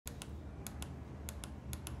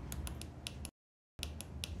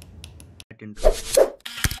intro.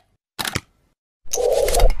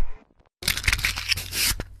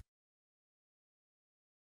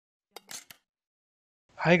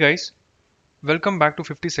 Hi guys, welcome back to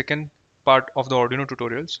 52nd part of the Arduino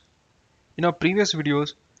tutorials. In our previous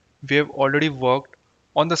videos, we have already worked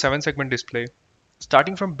on the 7 segment display,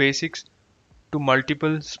 starting from basics to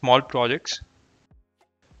multiple small projects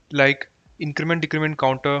like increment decrement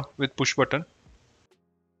counter with push button,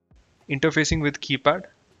 interfacing with keypad,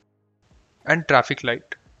 and traffic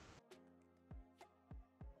light.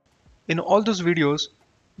 In all those videos,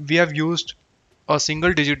 we have used a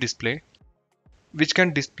single digit display which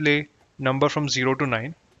can display number from 0 to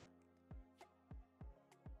 9.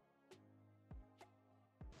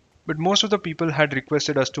 But most of the people had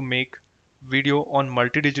requested us to make video on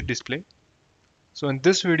multi-digit display. So in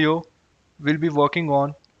this video, we'll be working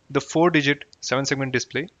on the 4-digit 7-segment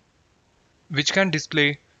display, which can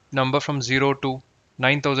display number from 0 to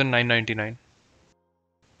 9999.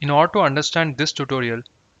 In order to understand this tutorial,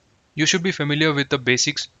 you should be familiar with the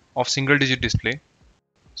basics of single-digit display.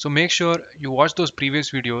 So make sure you watch those previous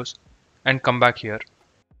videos and come back here.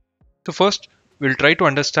 So first, we'll try to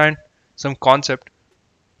understand some concept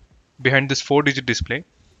behind this 4-digit display.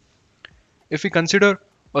 If we consider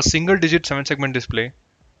a single digit 7-segment display,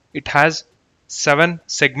 it has 7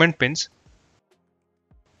 segment pins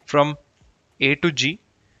from A to G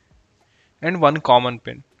and one common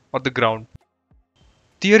pin or the ground.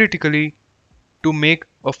 Theoretically, to make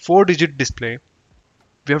a 4-digit display,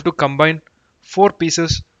 we have to combine 4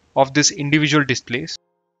 pieces of this individual displays.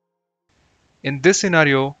 In this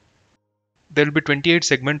scenario, there will be 28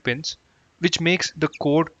 segment pins, which makes the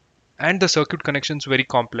code and the circuit connections very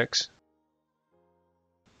complex.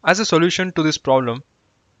 As a solution to this problem,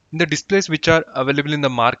 in the displays which are available in the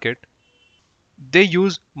market, they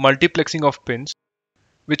use multiplexing of pins,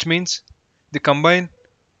 which means they combine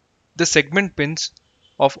the segment pins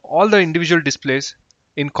of all the individual displays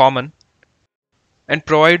in common and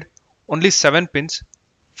provide only 7 pins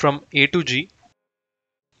from A to G,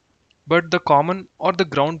 but the common or the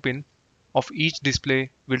ground pin of each display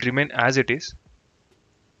will remain as it is.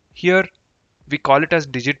 Here we call it as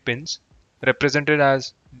digit pins, represented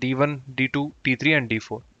as D1, D2, D3 and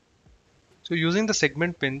D4. So using the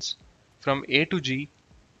segment pins from A to G,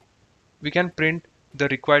 we can print the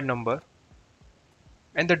required number,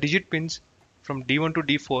 and the digit pins from D1 to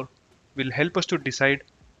D4 will help us to decide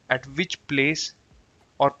at which place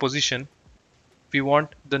or position we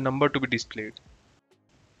want the number to be displayed.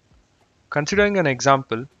 Considering an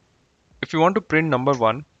example, if we want to print number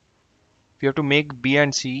 1, we have to make B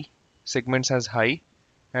and C segments as high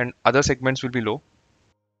and other segments will be low.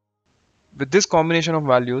 With this combination of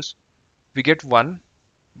values, we get 1,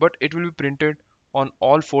 but it will be printed on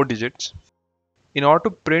all 4 digits. In order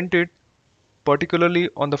to print it particularly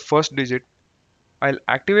on the first digit, I'll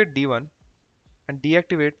activate D1 and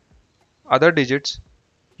deactivate other digits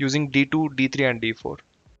using D2, D3 and D4.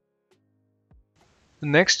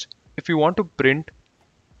 Next, if you want to print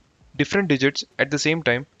different digits at the same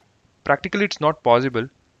time, practically it's not possible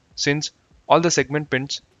since all the segment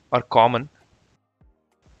pins are common.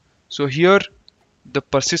 So here the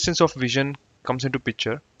persistence of vision comes into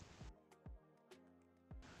picture.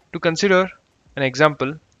 To consider an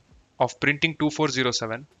example of printing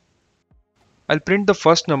 2407, I'll print the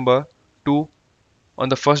first number 2 on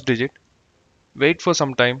the first digit, wait for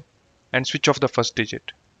some time and switch off the first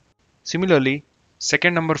digit. Similarly,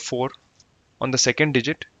 second number 4 on the second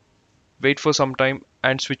digit, wait for some time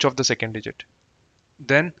and switch off the second digit.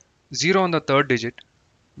 Then 0 on the third digit,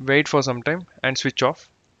 wait for some time and switch off.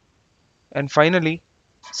 And finally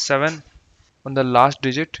 7 on the last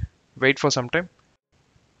digit, wait for some time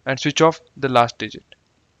and switch off the last digit.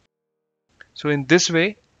 So in this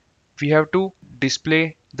way, we have to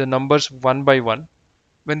display the numbers one by one.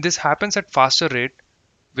 When this happens at faster rate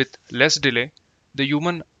with less delay, the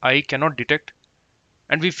human eye cannot detect,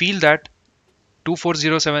 and we feel that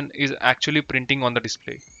 2407 is actually printing on the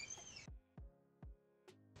display.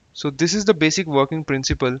 So this is the basic working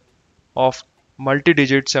principle of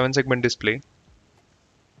multi-digit 7-segment display.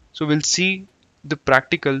 So we'll see the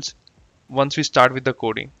practicals once we start with the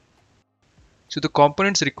coding. So the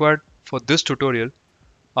components required for this tutorial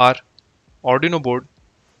are Arduino board,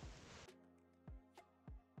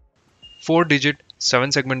 4-digit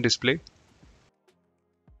 7-segment display,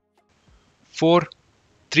 4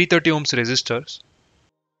 330 ohms resistors,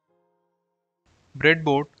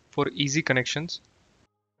 breadboard for easy connections,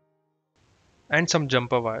 and some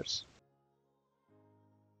jumper wires.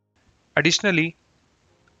 Additionally,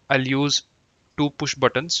 I'll use 2 push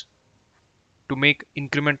buttons to make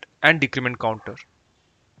increment and decrement counter.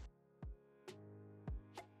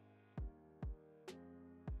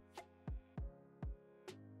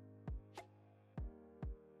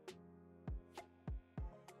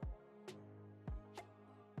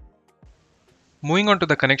 Moving on to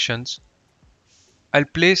the connections, I'll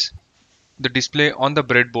place the display on the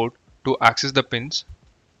breadboard to access the pins.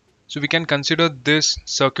 So we can consider this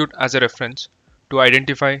circuit as a reference to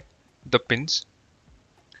identify the pins.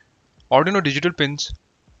 Arduino digital pins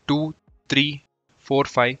 2, 3, 4,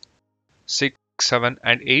 5, 6, 7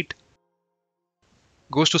 and 8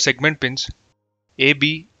 goes to segment pins A,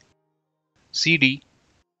 B, C, D,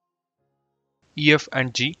 E, F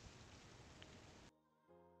and G.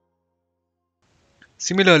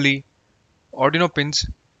 Similarly, Arduino pins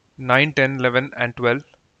 9, 10, 11 and 12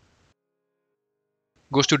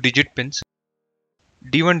 goes to digit pins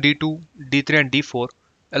D1, D2, D3 and D4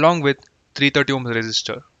 along with 330 ohm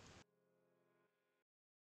resistor.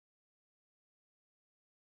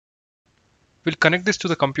 We'll connect this to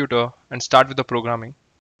the computer and start with the programming.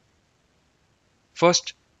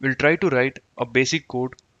 First, we'll try to write a basic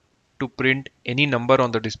code to print any number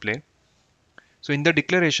on the display. So in the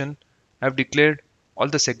declaration, I've declared all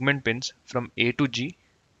the segment pins from A to G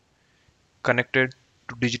connected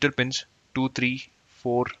to digital pins 2, 3,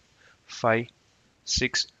 4, 5,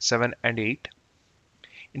 6, 7 and 8.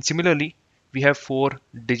 And similarly, we have 4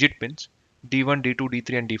 digit pins D1, D2,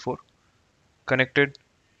 D3 and D4 connected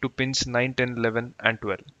to pins 9, 10, 11 and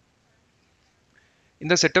 12. In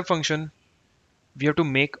the setup function, we have to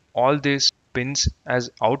make all these pins as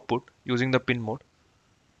output using the pin mode.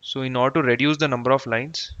 So in order to reduce the number of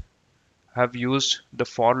lines, I have used the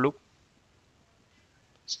for loop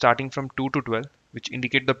starting from 2 to 12, which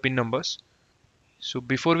indicate the pin numbers. So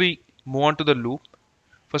before we move on to the loop,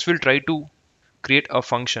 first we'll try to create a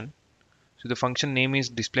function. So the function name is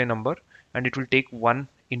display number and it will take one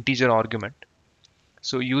integer argument.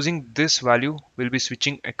 So using this value, we'll be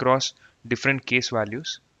switching across different case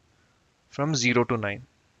values from 0 to 9.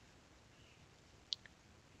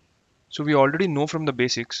 So we already know from the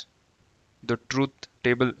basics the truth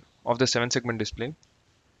table of the 7 segment display.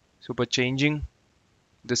 So by changing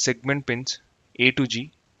the segment pins A to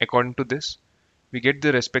G according to this, we get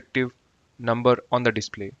the respective number on the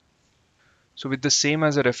display. So with the same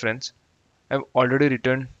as a reference, I've already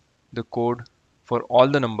written the code for all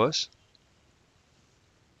the numbers.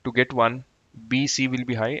 To get one, B, C will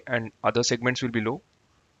be high and other segments will be low.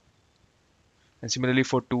 And similarly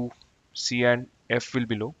for 2, C and F will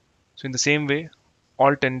be low. So in the same way,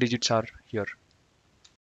 all 10 digits are here.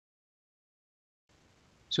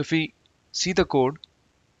 So if we see the code,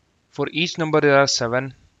 for each number there are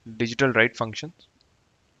 7 digital write functions.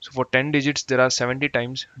 So for 10 digits, there are 70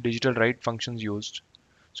 times digital write functions used.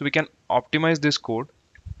 So we can optimize this code.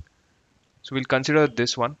 So we'll consider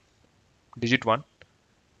this one, digit 1.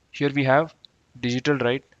 Here we have digital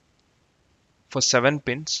write for 7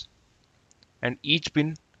 pins and each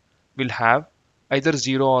pin will have either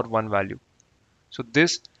 0 or 1 value. So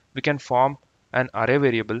this we can form an array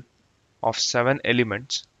variable of 7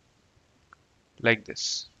 elements like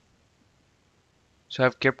this. So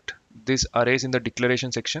I've kept these arrays in the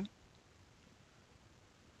declaration section.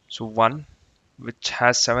 So 1 which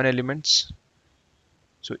has 7 elements.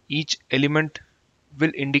 So each element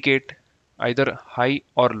will indicate either high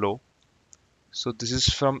or low. So this is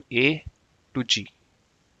from A to G.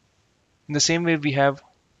 In the same way, we have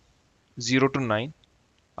 0 to 9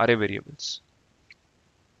 array variables.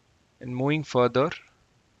 And moving further,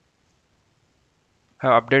 I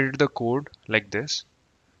have updated the code like this.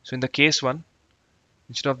 So in the case 1,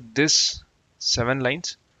 instead of this 7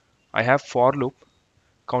 lines, I have for loop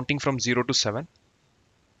counting from 0 to 7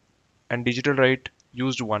 and digital write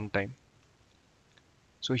used one time.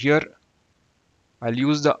 So here I'll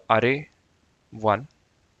use the array 1,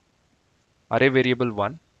 array variable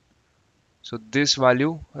 1. So this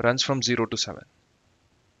value runs from 0 to 7.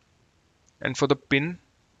 And for the pin,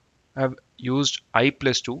 I have used I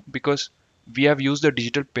plus 2 because we have used the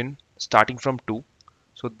digital pin starting from 2.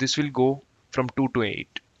 So this will go from 2 to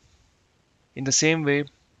 8. In the same way,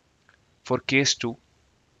 for case 2,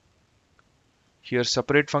 here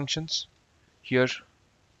separate functions, here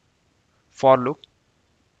for loop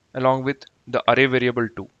along with the array variable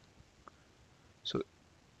 2. So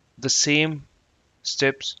the same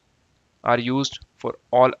steps are used for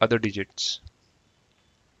all other digits.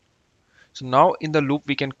 So now in the loop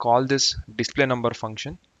we can call this display number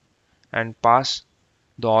function and pass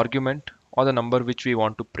the argument or the number which we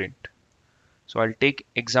want to print. So I'll take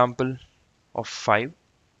example of 5.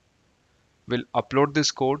 We'll upload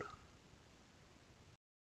this code.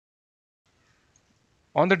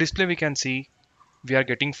 On the display we can see we are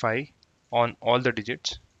getting 5 on all the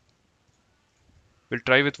digits. We'll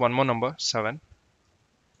try with one more number, 7.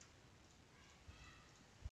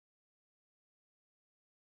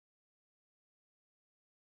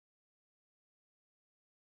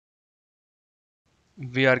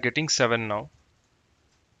 we are getting 7 now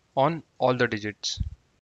on all the digits.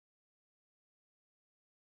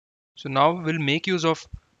 So now we'll make use of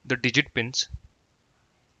the digit pins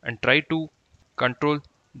and try to control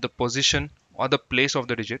the position or the place of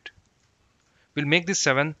the digit. We'll make this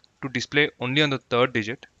 7 to display only on the third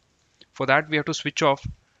digit. For that we have to switch off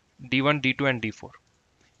D1, D2 and D4.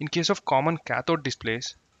 In case of common cathode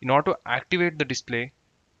displays, in order to activate the display,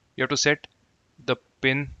 you have to set the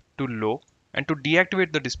pin to low, and to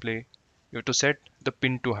deactivate the display, you have to set the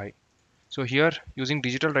pin to high. So here using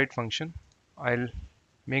digital write function, I'll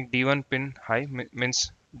make D1 pin high,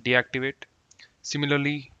 means deactivate.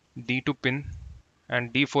 Similarly, D2 pin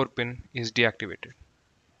and D4 pin is deactivated.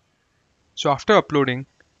 So after uploading,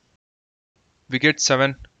 we get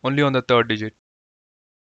 7 only on the third digit.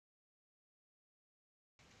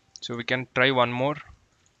 So we can try one more.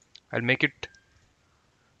 I'll make it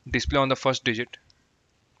display on the first digit.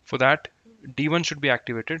 For that, D1 should be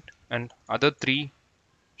activated and other 3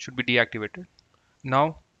 should be deactivated.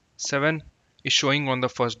 Now 7 is showing on the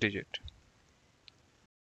first digit.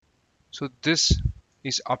 So this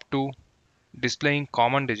is up to displaying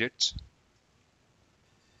common digits.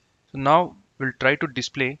 So now we'll try to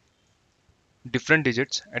display different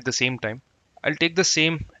digits at the same time. I'll take the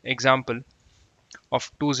same example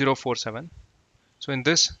of 2047. So in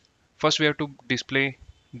this, first we have to display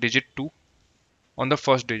digit 2 on the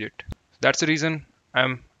first digit. That's the reason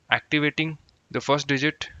I'm activating the first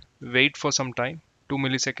digit, wait for some time, 2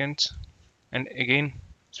 milliseconds, and again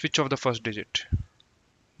switch off the first digit.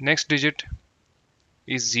 Next digit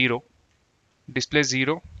is 0. Display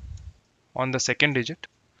 0 on the second digit,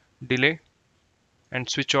 delay and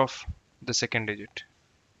switch off the second digit.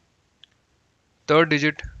 Third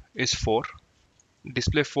digit is 4.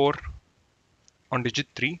 Display 4 on digit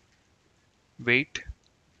 3, wait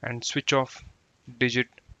and switch off digit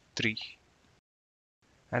 3.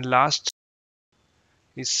 And last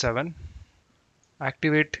is 7.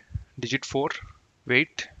 Activate digit 4,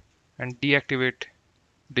 wait and deactivate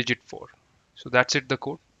digit 4. So that's it, the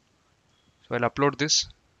code. So I'll upload this.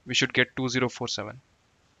 We should get 2047.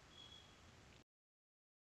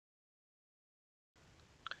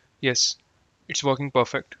 Yes, it's working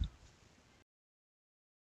perfect.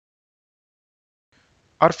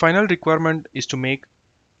 Our final requirement is to make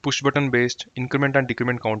push button based increment and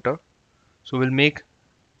decrement counter. So we'll make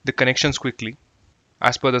the connections quickly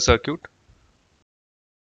as per the circuit.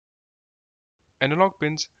 Analog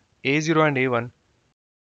pins A0 and A1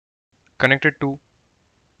 connected to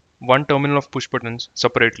one terminal of push buttons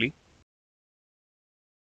separately,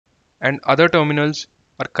 and other terminals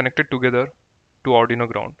are connected together to Arduino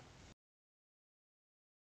ground.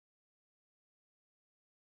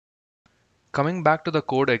 Coming back to the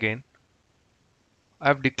code again,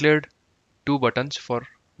 I've declared two buttons, for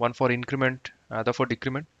one for increment, other for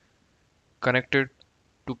decrement, connected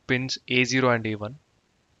to pins A0 and A1.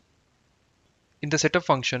 In the setup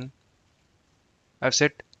function, I've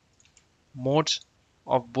set modes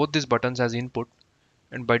of both these buttons as input,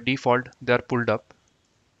 and by default they are pulled up.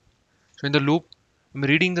 So in the loop, I'm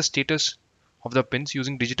reading the status of the pins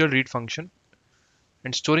using digital read function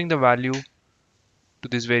and storing the value to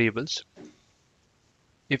these variables.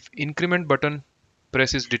 If increment button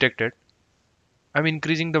press is detected, I'm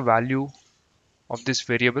increasing the value of this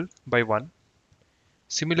variable by 1.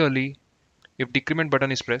 Similarly, if decrement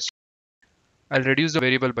button is pressed, I'll reduce the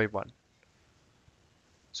variable by 1.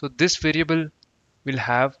 So this variable will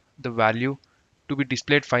have the value to be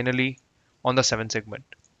displayed finally on the 7 segment.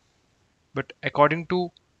 But according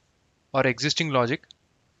to our existing logic,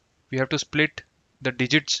 we have to split the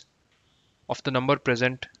digits of the number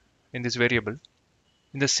present in this variable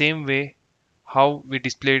in the same way how we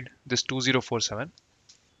displayed this 2047.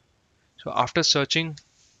 So after searching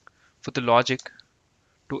for the logic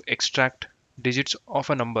to extract digits of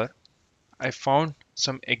a number, I found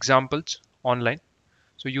some examples online.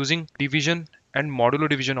 So using division and modulo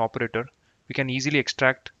division operator, we can easily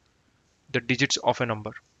extract the digits of a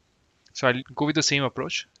number. So I'll go with the same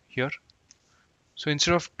approach here. So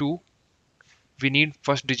instead of 2, we need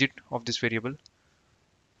first digit of this variable.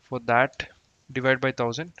 For that, divide by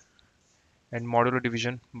 1000 and modulo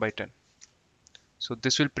division by 10. So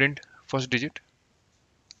this will print first digit.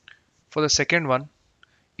 For the second one,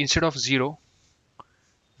 instead of 0,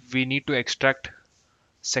 we need to extract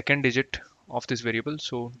second digit of this variable.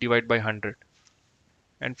 So divide by 100.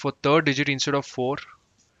 And for third digit, instead of 4,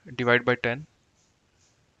 divide by 10.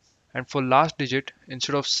 And for last digit,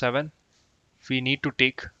 instead of 7, we need to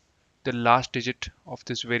take the last digit of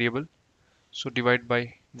this variable. So divide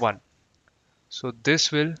by 1. So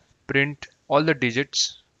this will print all the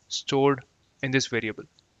digits stored in this variable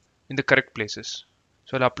in the correct places.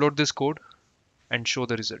 So I'll upload this code and show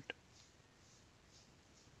the result.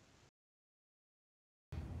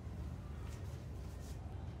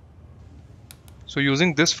 So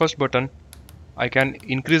using this first button, I can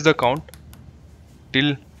increase the count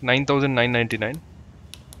till 9,999,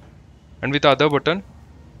 and with the other button,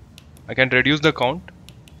 I can reduce the count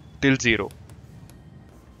till 0.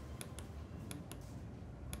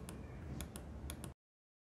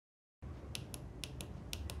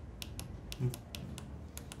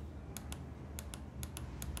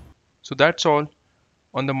 So that's all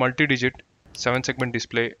on the multi-digit 7-segment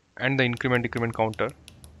display and the increment decrement counter.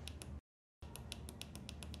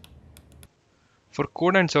 For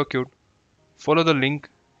code and circuit, follow the link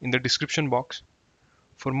in the description box.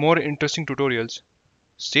 For more interesting tutorials,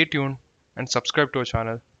 stay tuned and subscribe to our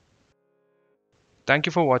channel. Thank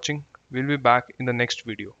you for watching. We'll be back in the next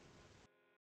video.